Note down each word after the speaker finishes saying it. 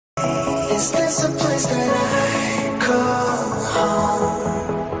Is this a place that I call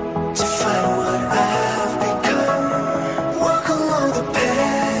home to find what I've become? Walk along the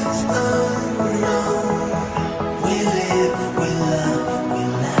path unknown. We live, we love, we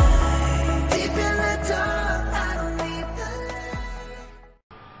lie. Deep in the dark, I don't need the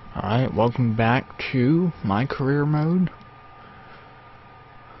light. Alright, welcome back to MyCareer mode.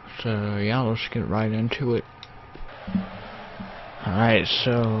 So yeah, let's get right into it. Alright,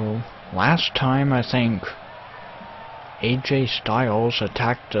 so last time I think AJ Styles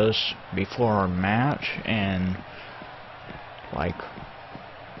attacked us before our match, and like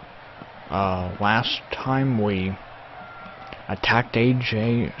last time we attacked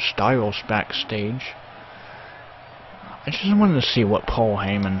AJ Styles backstage. I just wanted to see what Paul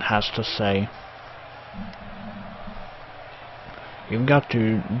Heyman has to say. You've got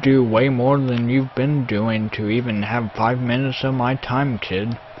to do way more than you've been doing to even have 5 minutes of my time,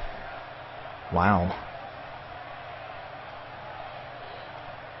 kid. Wow.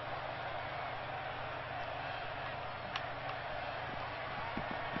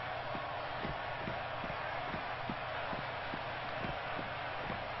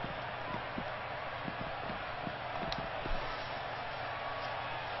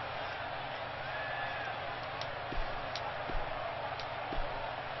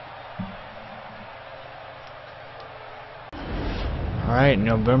 Alright,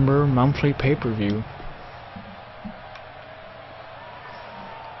 November monthly pay-per-view.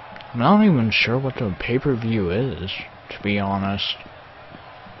 I'm not even sure what the pay-per-view is, to be honest.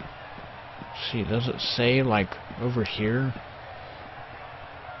 Let's see, does it say, like, over here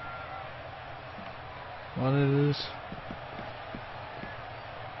what it is?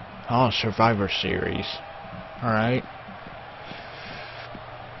 Oh, Survivor Series. Alright.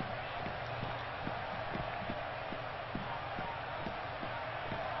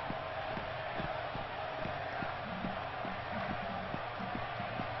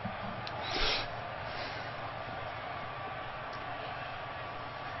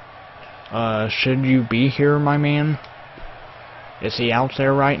 Should you be here, my man? Is he out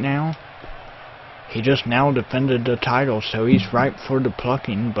there right now? He just now defended the title, so he's ripe for the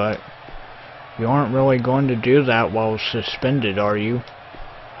plucking, but you aren't really going to do that while suspended, are you?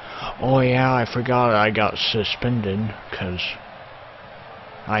 Oh yeah, I forgot I got suspended, because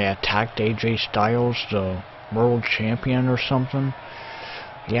I attacked AJ Styles, the world champion or something.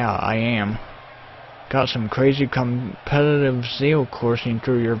 Yeah, I am. Got some crazy competitive zeal coursing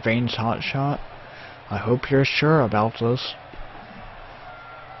through your veins, hotshot. I hope you're sure about this.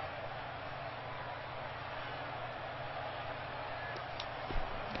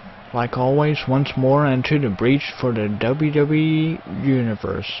 Like always, once more into the breach for the WWE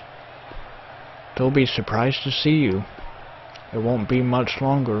Universe. They'll be surprised to see you. It won't be much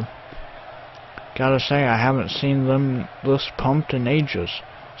longer. Gotta say, I haven't seen them this pumped in ages.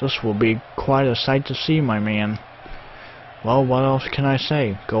 This will be quite a sight to see, my man. Well, what else can I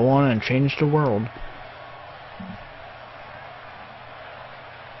say? Go on and change the world.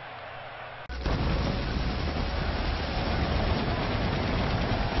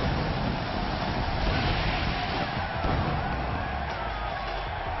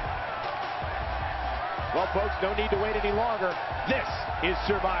 Well, folks, no need to wait any longer. This is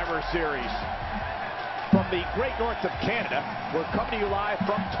Survivor Series. From the great north of Canada, we're coming to you live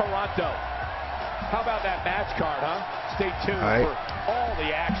from Toronto. How about that match card, huh? Stay tuned for all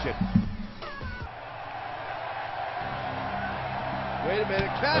the action. Wait a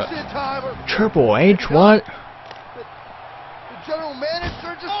minute, cash in time. Triple H, what? The general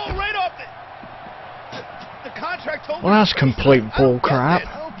manager just... Oh, right off the contract. Well, that's complete bull crap.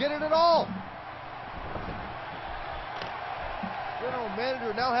 I don't get it at all. General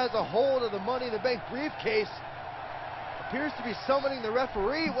manager now has a hold of the Money in the Bank briefcase. Appears to be summoning the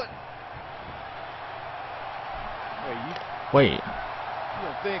referee. What? Wait. You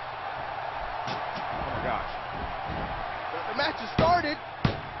don't think? Oh my gosh. The match has started.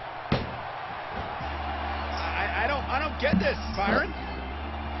 I don't get this, Byron.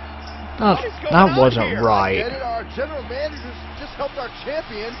 That wasn't here? right. I get it. Our general managers just helped our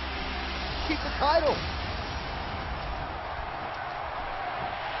champion keep the title.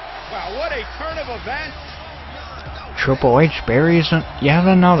 Wow, what a turn of events. Triple H buries yet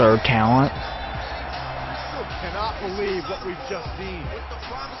another talent. I still cannot believe what we've just seen. With the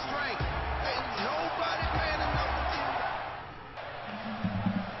promised strength, ain't nobody man enough to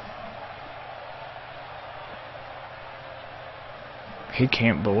do. He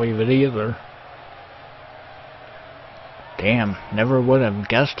can't believe it either. Damn, never would have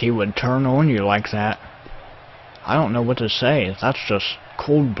guessed he would turn on you like that. I don't know what to say. That's just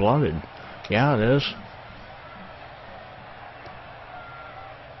cold-blooded. Yeah, it is.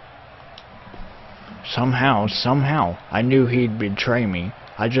 Somehow, I knew he'd betray me.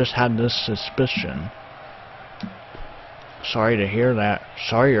 I just had this suspicion. Sorry to hear that.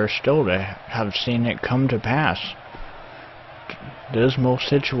 Sorrier still to have seen it come to pass. Dismal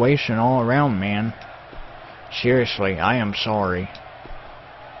situation all around, man. Seriously, I am sorry.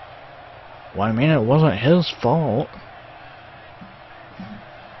 Well, I mean, it wasn't his fault.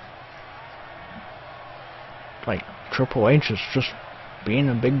 Like, Triple H is just being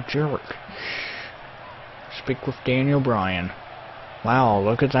a big jerk. Speak with Daniel Bryan. Wow,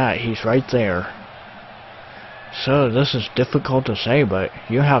 look at that, he's right there. So, this is difficult to say, but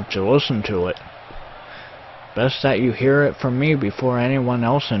you have to listen to it. Best that you hear it from me before anyone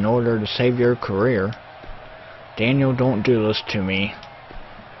else in order to save your career. Daniel, don't do this to me.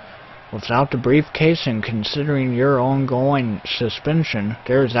 Without the briefcase and considering your ongoing suspension,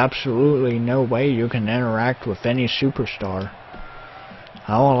 there is absolutely no way you can interact with any superstar.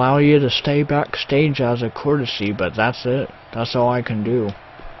 I'll allow you to stay backstage as a courtesy, but that's it. That's all I can do.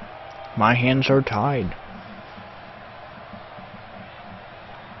 My hands are tied.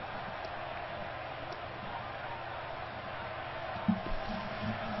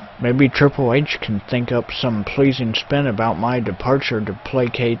 Maybe Triple H can think up some pleasing spin about my departure to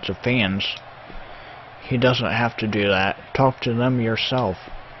placate the fans. He doesn't have to do that. Talk to them yourself.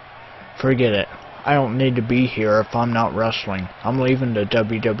 Forget it. I don't need to be here if I'm not wrestling. I'm leaving the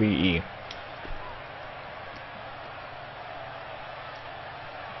WWE.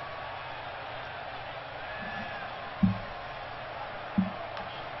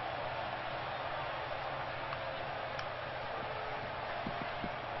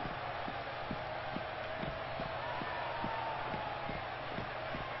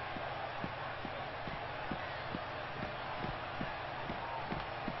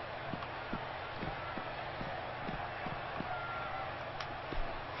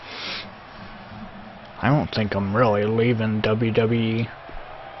 I don't think I'm really leaving WWE.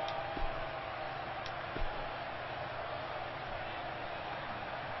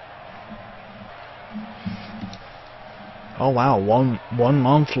 Oh wow, one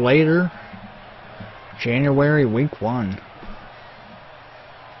month later, January week 1.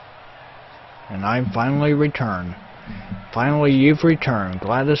 And I finally returned. Finally you've returned.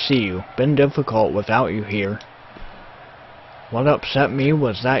 Glad to see you. Been difficult without you here. What upset me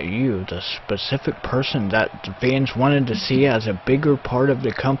was that you, the specific person that the fans wanted to see as a bigger part of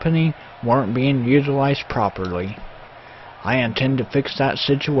the company, weren't being utilized properly. I intend to fix that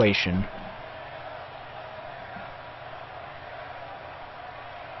situation.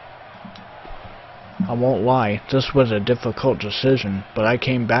 I won't lie, this was a difficult decision, but I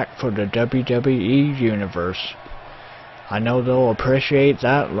came back for the WWE Universe. I know they'll appreciate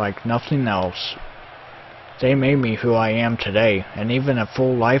that like nothing else. They made me who I am today, and even a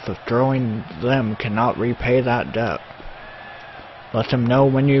full life of throwing them cannot repay that debt. Let them know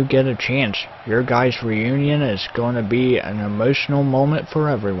when you get a chance. Your guys' reunion is going to be an emotional moment for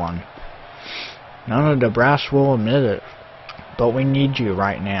everyone. None of the brass will admit it, but we need you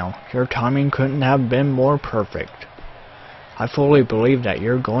right now. Your timing couldn't have been more perfect. I fully believe that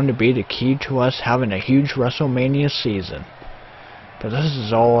you're going to be the key to us having a huge WrestleMania season. But this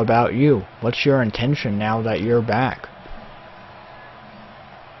is all about you. What's your intention now that you're back?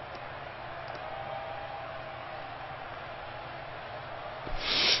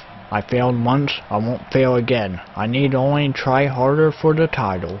 I failed once, I won't fail again. I need only try harder for the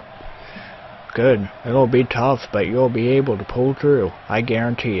title. Good. It'll be tough, but you'll be able to pull through. I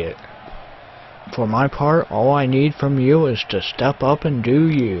guarantee it. For my part, all I need from you is to step up and do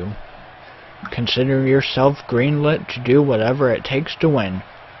you. Consider yourself greenlit to do whatever it takes to win.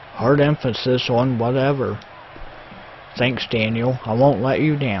 Hard emphasis on whatever. Thanks, Daniel. I won't let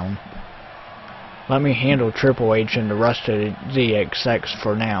you down. Let me handle Triple H and the rest of the execs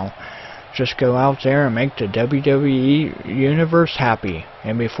for now. Just go out there and make the WWE Universe happy.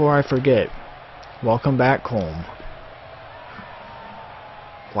 And before I forget, welcome back home.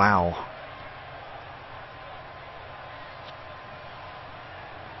 Wow.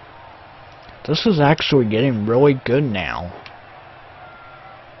 This is actually getting really good now.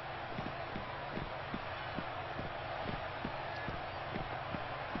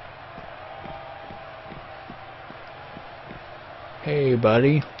 Hey,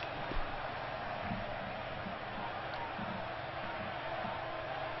 buddy.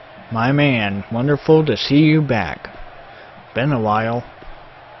 My man, wonderful to see you back. Been a while.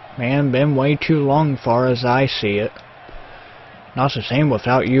 Man, been way too long far as I see it. Not the same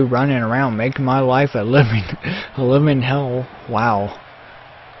without you running around making my life a living hell. Wow.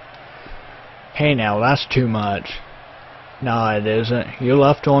 Hey now, that's too much. No, it isn't. You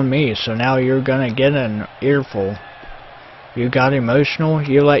left on me, so now you're gonna get an earful. You got emotional,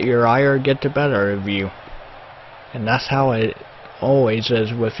 you let your ire get the better of you. And that's how it always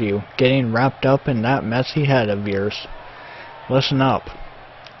is with you, getting wrapped up in that messy head of yours. Listen up.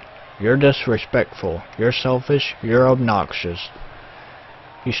 You're disrespectful, you're selfish, you're obnoxious.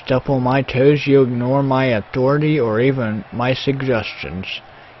 You step on my toes, you ignore my authority or even my suggestions.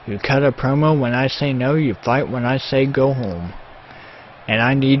 You cut a promo when I say no, you fight when I say go home. And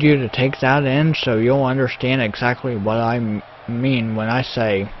I need you to take that in so you'll understand exactly what I mean when I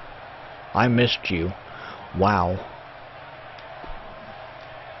say, I missed you. Wow.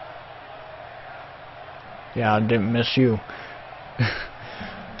 Yeah, I didn't miss you.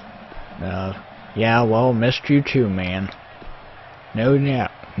 Yeah, well, missed you too, man. No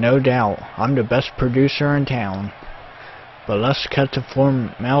doubt, I'm the best producer in town. But let's cut the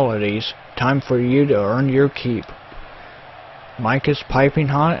formalities. Time for you to earn your keep. Mike is piping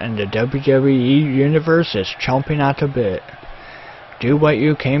hot and the WWE Universe is chomping at the bit. Do what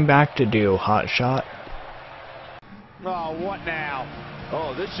you came back to do, hotshot. Oh, what now?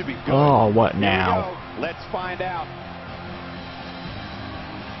 Oh, this should be good. Oh, what Here now? we go. Let's find out.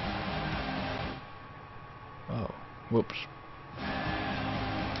 Oh, whoops.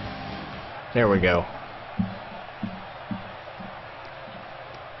 There we go.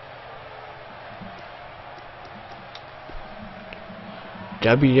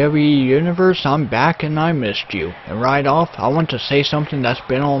 WWE Universe, I'm back and I missed you. And right off, I want to say something that's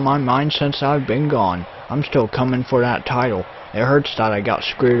been on my mind since I've been gone. I'm still coming for that title. It hurts that I got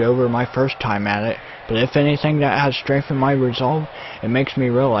screwed over my first time at it, but if anything that has strengthened my resolve, it makes me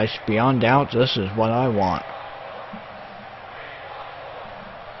realize beyond doubt this is what I want.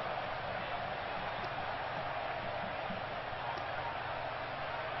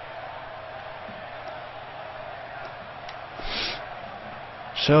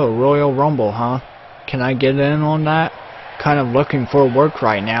 So, Royal Rumble, huh? Can I get in on that? Kind of looking for work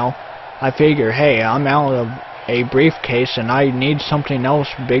right now. I figure, hey, I'm out of a briefcase and I need something else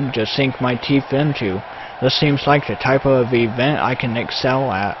big to sink my teeth into. This seems like the type of event I can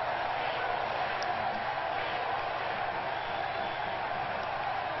excel at.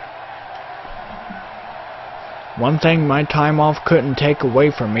 One thing my time off couldn't take away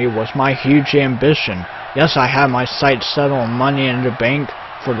from me was my huge ambition. Yes, I had my sights set on money in the bank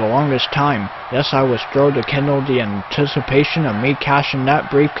for the longest time. Yes, I was thrilled to kindle the anticipation of me cashing that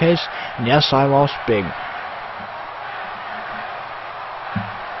briefcase, and yes, I lost big.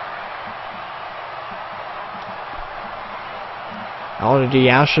 Out of the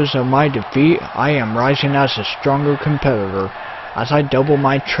ashes of my defeat, I am rising as a stronger competitor. As I double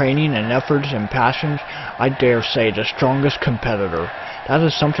my training and efforts and passions, I dare say the strongest competitor. That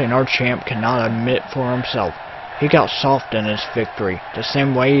is something our champ cannot admit for himself. He got soft in his victory, the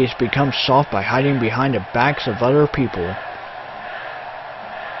same way he's become soft by hiding behind the backs of other people.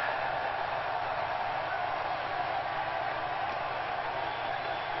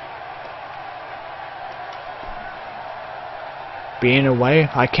 Being away,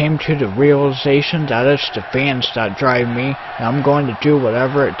 I came to the realization that it's the fans that drive me, and I'm going to do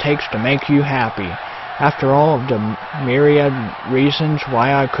whatever it takes to make you happy. After all of the myriad reasons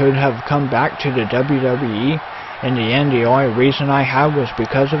why I could have come back to the WWE, in the end the only reason I had was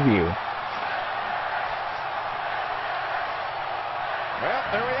because of you. Well,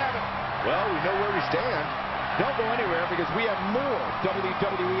 there we have it. Well, we know where we stand. Don't go anywhere because we have more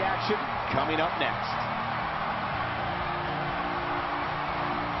WWE action coming up next.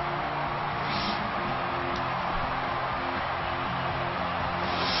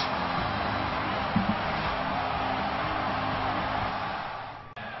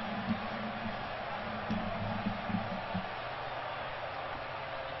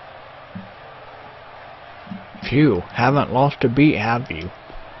 Phew, haven't lost a beat, have you?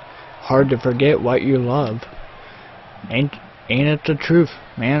 Hard to forget what you love. Ain't it the truth?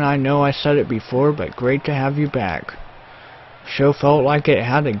 Man, I know I said it before, but great to have you back. Show felt like it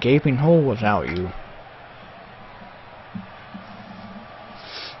had a gaping hole without you.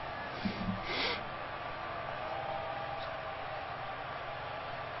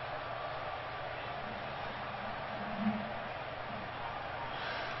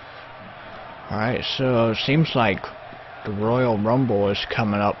 Alright, so it seems like the Royal Rumble is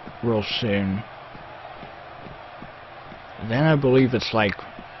coming up real soon. Then I believe it's like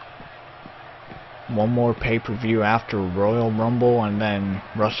one more pay-per-view after Royal Rumble and then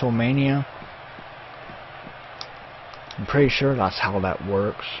WrestleMania. I'm pretty sure that's how that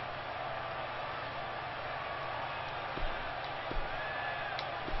works.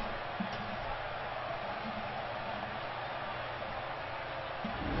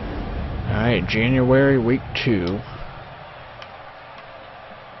 Alright, January week 2.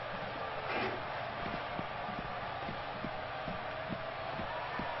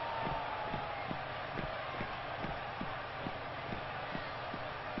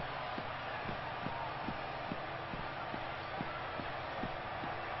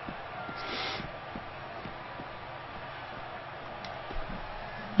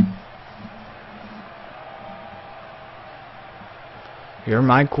 Your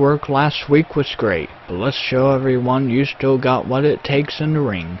mic work last week was great, but let's show everyone you still got what it takes in the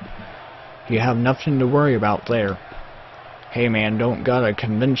ring. You have nothing to worry about there. Hey man, don't gotta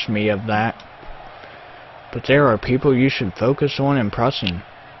convince me of that. But there are people you should focus on impressing.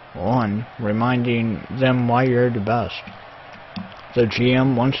 1. Reminding them why you're the best. The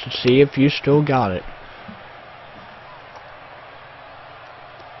GM wants to see if you still got it.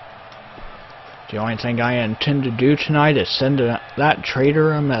 The only thing I intend to do tonight is send that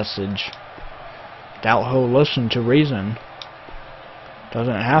traitor a message. Doubt he'll listen to reason.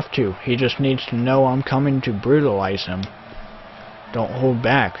 Doesn't have to. He just needs to know I'm coming to brutalize him. Don't hold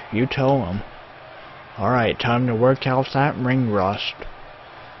back. You tell him. Alright, time to work out that ring rust.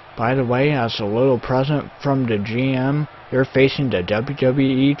 By the way, as a little present from the GM, you're facing the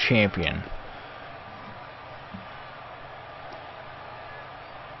WWE Champion.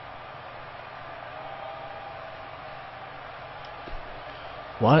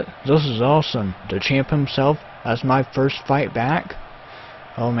 What? This is awesome. The champ himself as my first fight back?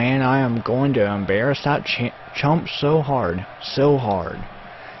 Oh man, I am going to embarrass that chump so hard. So hard.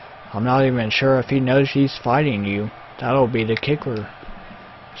 I'm not even sure if he knows he's fighting you. That'll be the kicker.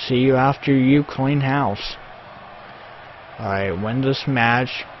 See you after you clean house. Alright, win this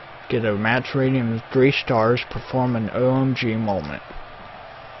match. Get a match rating of 3 stars. Perform an OMG moment.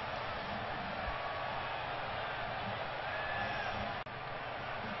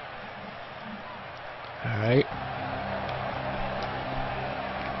 Alright.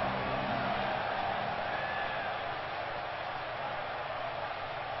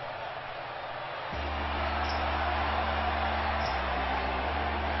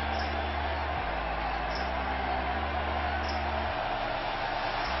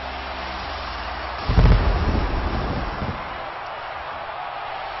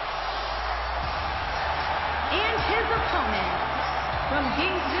 And his opponent from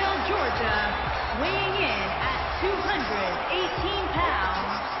Gainesville, Georgia, weighing in at 218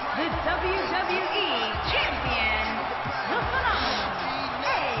 pounds, the WWE Champion, the phenomenal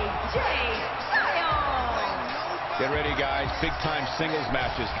AJ Styles. Get ready, guys. Big-time singles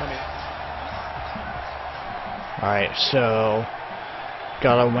matches coming. Alright, so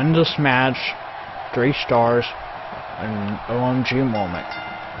gotta win this match, 3 stars, an OMG moment.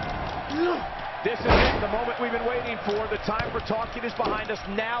 This is it, the moment we've been waiting for. The time for talking is behind us.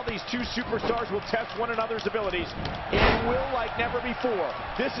 Now these two superstars will test one another's abilities and will like never before.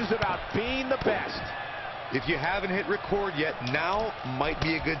 This is about being the best. If you haven't hit record yet, now might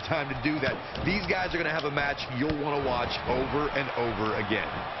be a good time to do that. These guys are going to have a match you'll want to watch over and over again.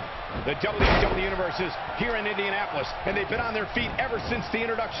 The WWE Universe is here in Indianapolis, and they've been on their feet ever since the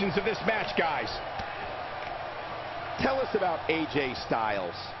introductions of this match, guys. Tell us about AJ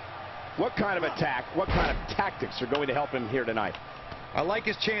Styles. What kind of attack, what kind of tactics are going to help him here tonight? I like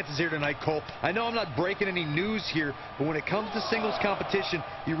his chances here tonight, Cole. I know I'm not breaking any news here, but when it comes to singles competition,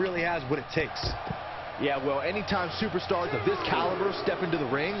 he really has what it takes. Yeah, well, anytime superstars of this caliber step into the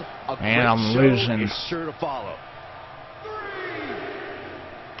ring, a great I'm show losing. is sure to follow.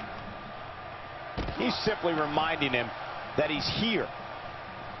 He's simply reminding him that he's here.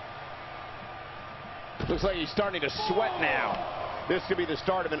 Looks like he's starting to sweat now. This could be the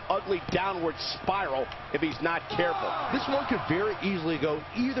start of an ugly downward spiral if he's not careful. This one could very easily go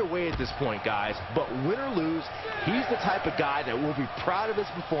either way at this point, guys. But win or lose, he's the type of guy that will be proud of his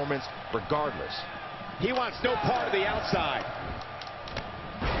performance regardless. He wants no part of the outside.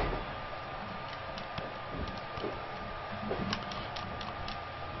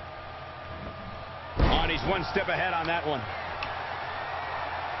 Oh, and he's one step ahead on that one.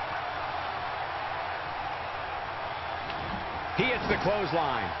 He hits the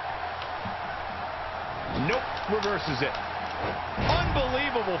clothesline. Nope, reverses it.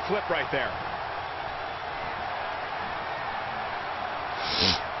 Unbelievable flip right there.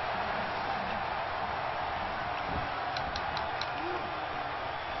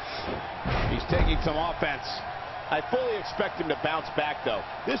 He's taking some offense. I fully expect him to bounce back, though.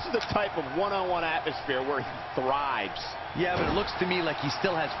 This is the type of one-on-one atmosphere where he thrives. Yeah, but it looks to me like he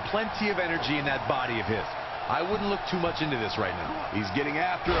still has plenty of energy in that body of his. I wouldn't look too much into this right now. He's getting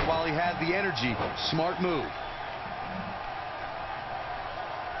after it while he has the energy. Smart move.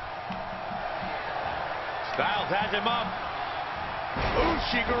 Styles has him up.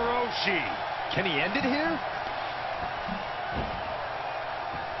 Ushigoroshi. Can he end it here?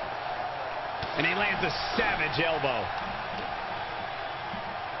 And he lands a savage elbow.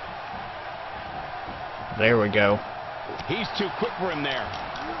 There we go. He's too quick for him there.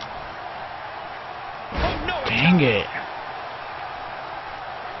 Oh, no. Dang it.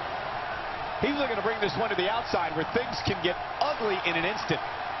 He's looking to bring this one to the outside where things can get ugly in an instant.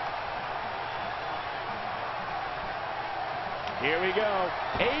 Here we go.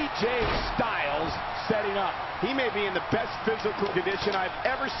 AJ Styles setting up. He may be in the best physical condition I've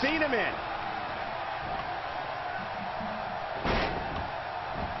ever seen him in.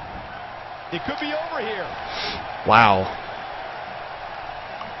 It could be over here. Wow.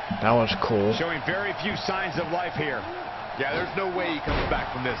 That was cool. Showing very few signs of life here. Yeah, there's no way he comes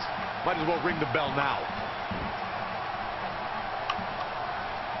back from this. Might as well ring the bell now.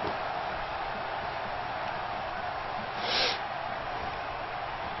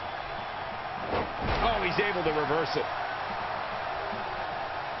 Oh, he's able to reverse it.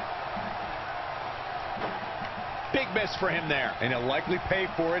 Big miss for him there. And he'll likely pay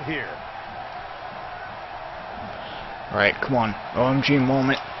for it here. Alright, come on. OMG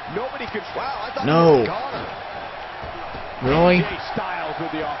moment. Nobody could. Wow, I thought No. he was gone. Really? AJ Styles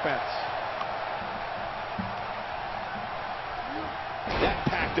with the offense. That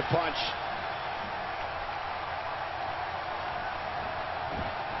packed a punch.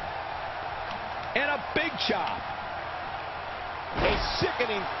 And a big chop. A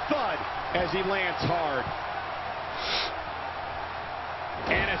sickening thud as he lands hard.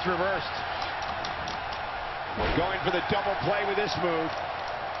 And it's reversed. Going for the double play with this move.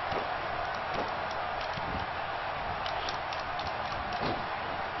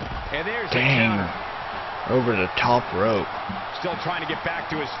 And there's the counter. Over the top rope. Still trying to get back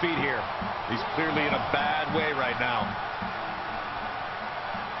to his feet here. He's clearly in a bad way right now.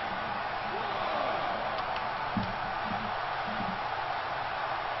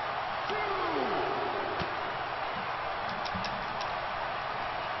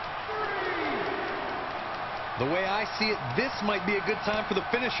 The way I see it, this might be a good time for the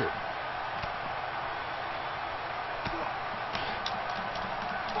finisher.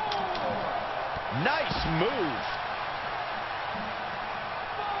 Nice move.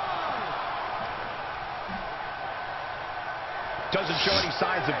 Doesn't show any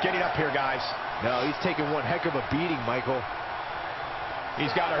signs of getting up here, guys. No, he's taking one heck of a beating, Michael.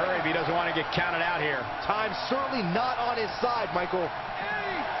 He's got to hurry if he doesn't want to get counted out here. Time's certainly not on his side, Michael.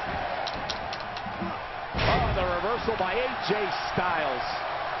 Oh, the reversal by AJ Styles.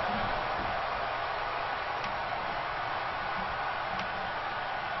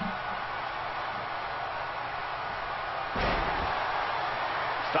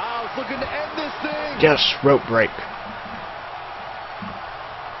 Styles looking to end this thing. Yes, rope break.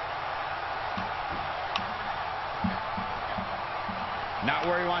 Not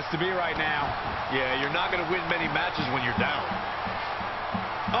where he wants to be right now. Yeah, you're not going to win many matches when you're down.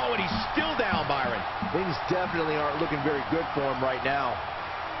 Oh, and he's still down, Byron. Things definitely aren't looking very good for him right now.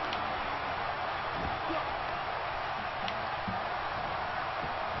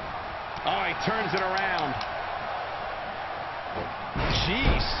 Oh, he turns it around.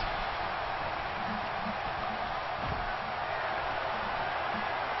 Jeez.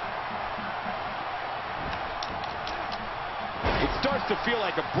 It starts to feel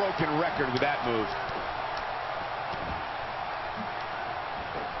like a broken record with that move.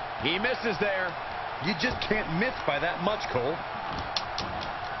 He misses there. You just can't miss by that much, Cole.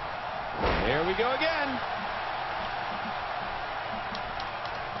 There we go again.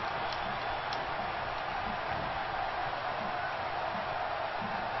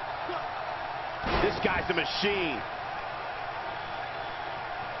 This guy's a machine.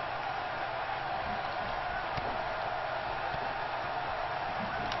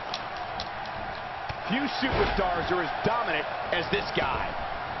 Few superstars are as dominant as this guy.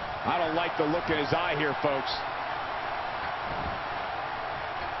 I don't like the look in his eye here, folks.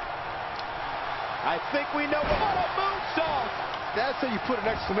 I think we know what a moonsault. That's how you put an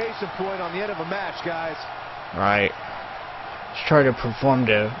exclamation point on the end of a match, guys. Right. Let's try to perform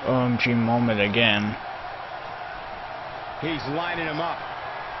the OMG moment again. He's lining him up.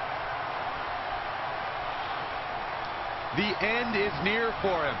 The end is near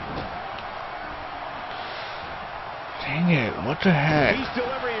for him. Dang it, what the heck? He's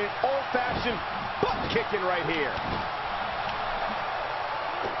delivering an old-fashioned butt kicking right here.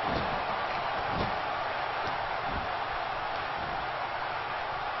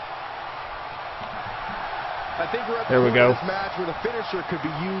 I think we're at There we the go. point of this match where the finisher could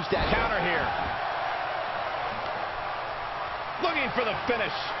be used at Counter here. Looking for the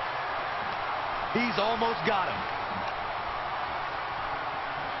finish. He's almost got him.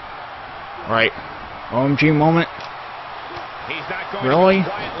 Right. OMG moment. He's not going Really? to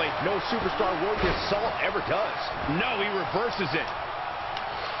go quietly. No superstar worth his salt ever does. No, he reverses it.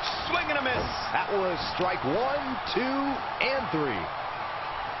 Swing and a miss. That was strike 1, 2, and 3.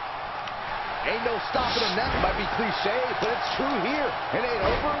 Ain't no stopping him. That might be cliche, but it's true here. It ain't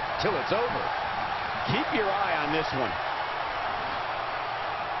over till it's over. Keep your eye on this one.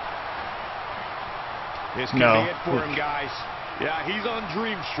 This could be it for him, guys. Yeah, he's on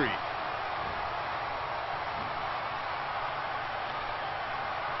Dream Street.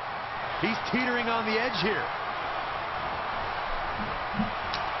 He's teetering on the edge here.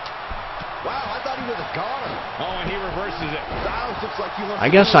 Wow, I thought he was a goner. Oh, and he reverses it. Styles looks like he wants I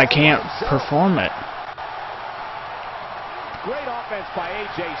to guess do it I all can't by himself. perform it. Great offense by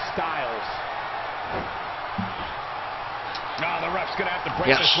AJ Styles. Now the ref's going to have to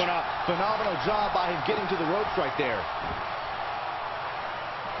break this one up. Phenomenal job by him getting to the ropes right there.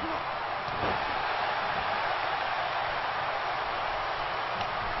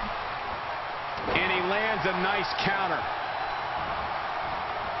 And he lands a nice counter.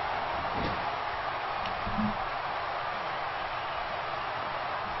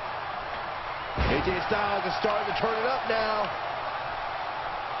 AJ Styles is starting to turn it up now.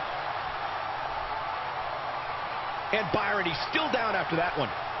 And Byron, he's still down after that one.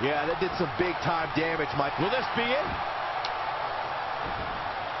 Yeah, that did some big-time damage, Mike. Will this be it?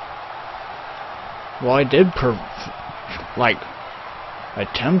 Well, I did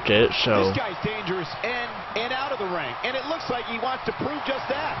attempt it, so This guy's dangerous and out of the ring. And it looks like he wants to prove just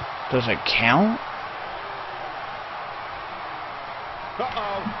that. does it count?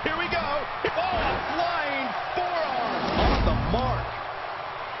 Uh-oh, here we go. Oh, a flying forearm on the mark.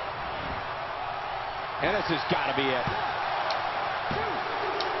 And this has got to be it.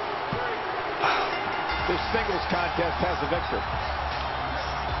 This singles contest has a victor.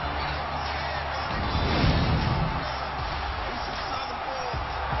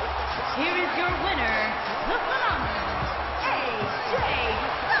 Here is your winner, the phenomenal AJ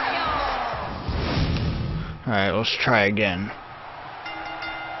Styles. Alright, let's try again.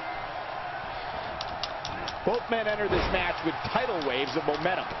 Both men enter this match with tidal waves of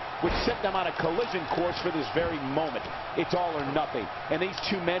momentum, which set them on a collision course for this very moment. It's all or nothing, and these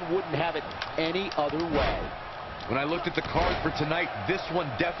two men wouldn't have it any other way. When I looked at the card for tonight, this one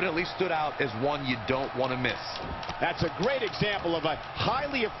definitely stood out as one you don't want to miss. That's a great example of a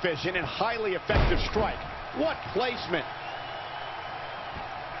highly efficient and highly effective strike. What placement!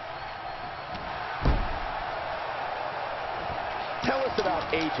 Tell us about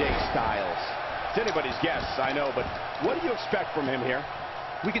AJ Styles. It's anybody's guess, I know, but what do you expect from him here?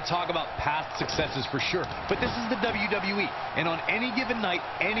 We can talk about past successes for sure, but this is the WWE, and on any given night,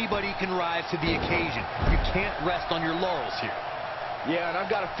 anybody can rise to the occasion. You can't rest on your laurels here. Yeah, and I've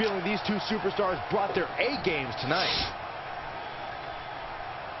got a feeling these two superstars brought their A games tonight.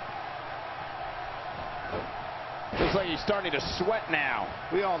 Looks like he's starting to sweat now.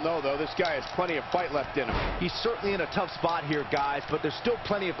 We all know, though, this guy has plenty of fight left in him. He's certainly in a tough spot here, guys, but there's still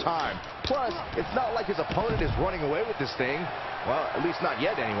plenty of time. Plus, it's not like his opponent is running away with this thing. Well, at least not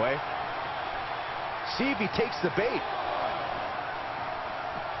yet, anyway. See if he takes the bait.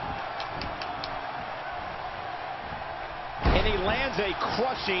 And he lands a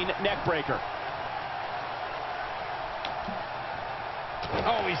crushing neck breaker.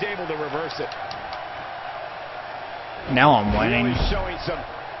 Oh, he's able to reverse it. Now I'm winning. Really showing some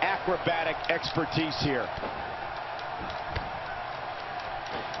acrobatic expertise here.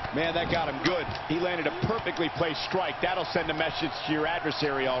 Man, that got him good. He landed a perfectly placed strike. That'll send a message to your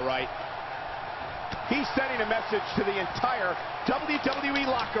adversary, all right. He's sending a message to the entire WWE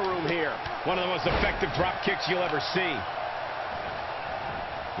locker room here. One of the most effective drop kicks you'll ever see.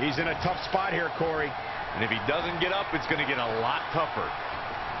 He's in a tough spot here, Corey. And if he doesn't get up, it's going to get a lot tougher.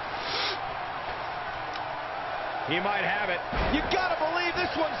 He might have it. You gotta believe this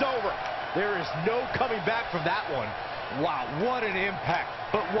one's over. There is no coming back from that one. Wow, what an impact.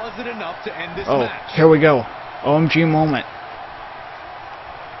 But was it enough to end this Oh, match? here we go. OMG moment.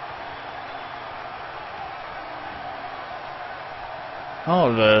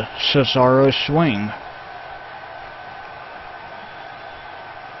 Oh, the Cesaro swing.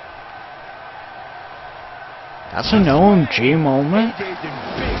 That's an OMG moment? AJ's in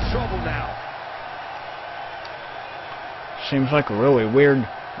big trouble now. Seems like a really weird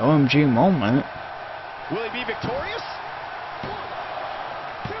OMG moment. Will he be victorious?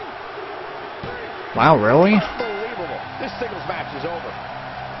 Wow, really? Unbelievable. This singles match is over.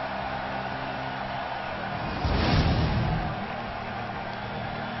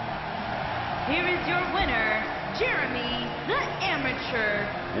 here is your winner, Jeremy the Amateur.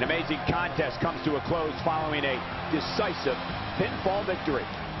 An amazing contest comes to a close following a decisive pinfall victory.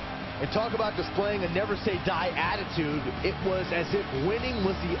 And talk about displaying a never-say-die attitude. It was as if winning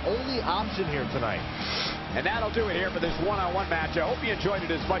was the only option here tonight. And that'll do it here for this one-on-one match. I hope you enjoyed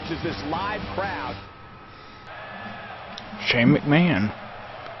it as much as this live crowd. Shane McMahon,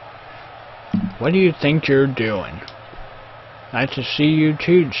 what do you think you're doing? Nice to see you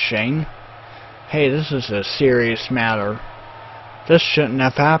too, Shane. Hey, this is a serious matter. This shouldn't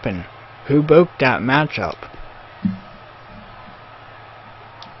have happened. Who booked that matchup?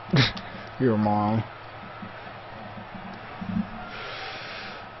 Your mom.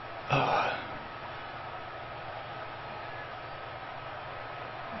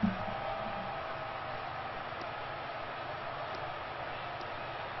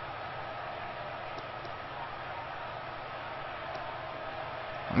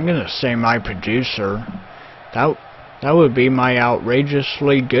 I'm gonna say my producer. That would be my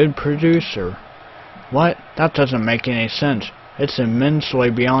outrageously good producer. What? That doesn't make any sense. It's immensely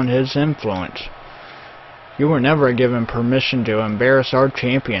beyond his influence. You were never given permission to embarrass our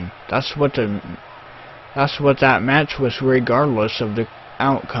champion. That's what that match was, regardless of the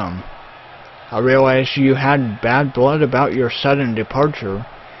outcome. I realize you had bad blood about your sudden departure,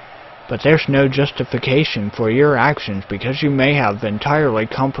 but there's no justification for your actions because you may have entirely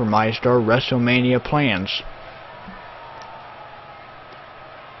compromised our WrestleMania plans.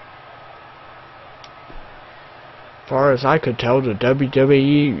 As far as I could tell, the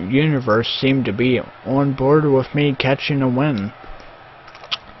WWE Universe seemed to be on board with me catching a win.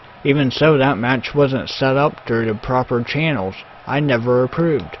 Even so, that match wasn't set up through the proper channels. I never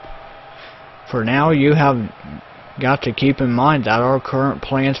approved. For now, you have got to keep in mind that our current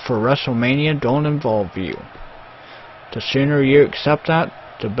plans for WrestleMania don't involve you. The sooner you accept that,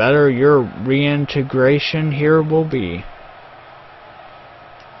 the better your reintegration here will be.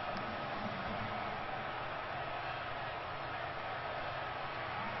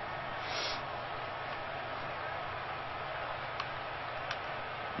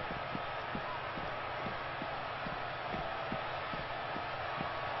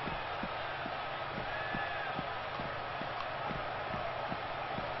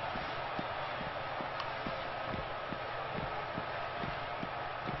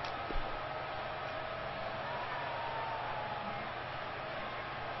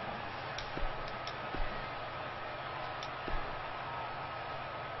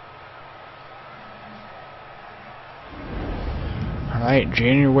 Alright,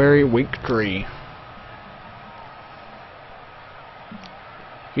 January week 3.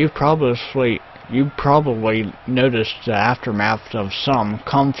 You've probably noticed the aftermath of some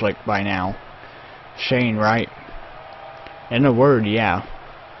conflict by now. Shane, right? In a word, yeah.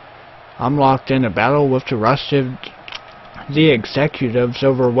 I'm locked in a battle with the rest of the executives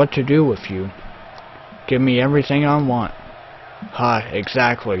over what to do with you. Give me everything I want.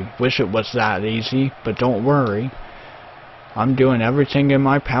 Exactly. Wish it was that easy, but don't worry. I'm doing everything in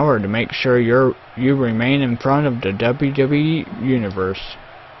my power to make sure you remain in front of the WWE Universe.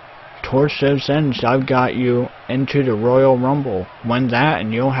 Towards those ends, I've got you into the Royal Rumble. Win that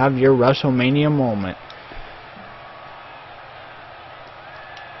and you'll have your WrestleMania moment.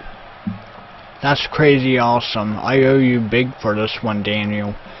 That's crazy awesome. I owe you big for this one,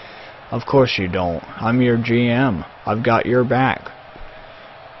 Daniel. Of course you don't. I'm your GM. I've got your back.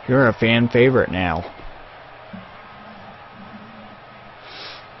 You're a fan favorite now.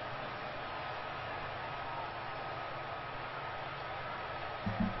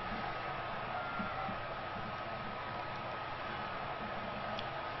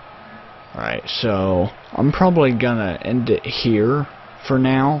 Alright, so I'm probably gonna end it here for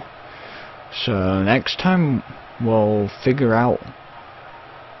now. So next time we'll figure out,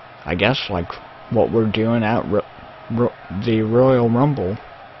 I guess, like what we're doing at the Royal Rumble.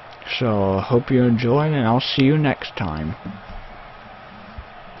 So hope you enjoyed, and I'll see you next time.